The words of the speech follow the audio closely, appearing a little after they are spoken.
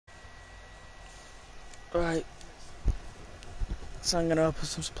Right, so I'm gonna open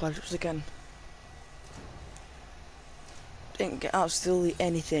some supply drops again. Didn't get absolutely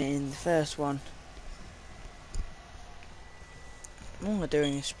anything in the first one. I'm only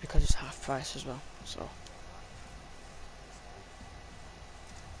doing this because it's half price as well, so.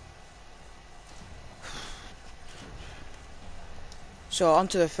 So on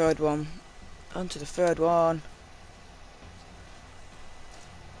to the third one.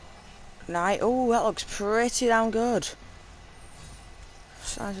 Nice. Oh, that looks pretty damn good.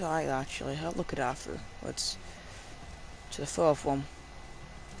 Sounds like that actually. I'll look at that through. Let's to the fourth one.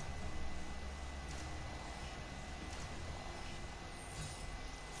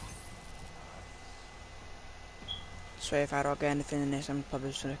 So if I don't get anything in this, I'm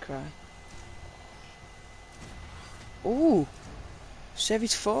probably just gonna cry. Ooh,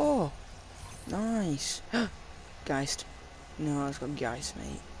 Series 4. Nice. Geist. No, it's got Geist,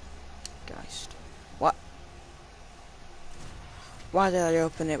 mate. Geist. What? Why did I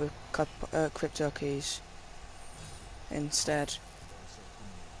open it with crypto keys instead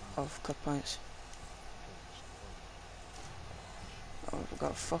of cut points? Oh, we've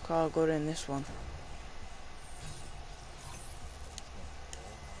got fuck all good in this one.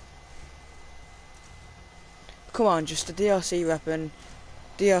 Come on, just a DLC weapon.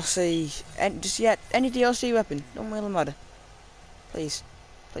 DLC, and just yet any DLC weapon. Don't really matter. Please,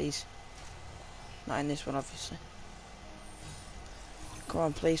 please. Not in this one, obviously. Come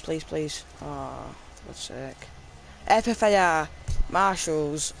on, please, please, please. Oh, for God's sake. FFAR,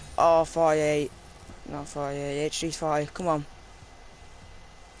 Marshalls, R48, not 48, HD40. Come on.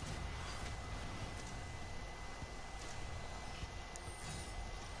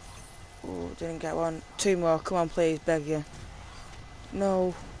 Oh, didn't get one. Two more. Come on, please, beg you.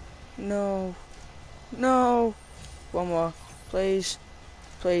 No, no, no. One more, please,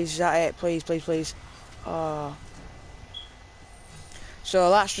 please. Is that it? Please, please, please. Oh. So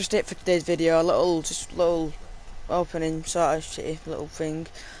that's just it for today's video. Just little opening sort of shitty little thing.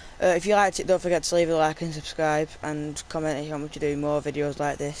 If you liked it, don't forget to leave a like and subscribe and comment if you want me to do more videos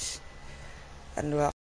like this. And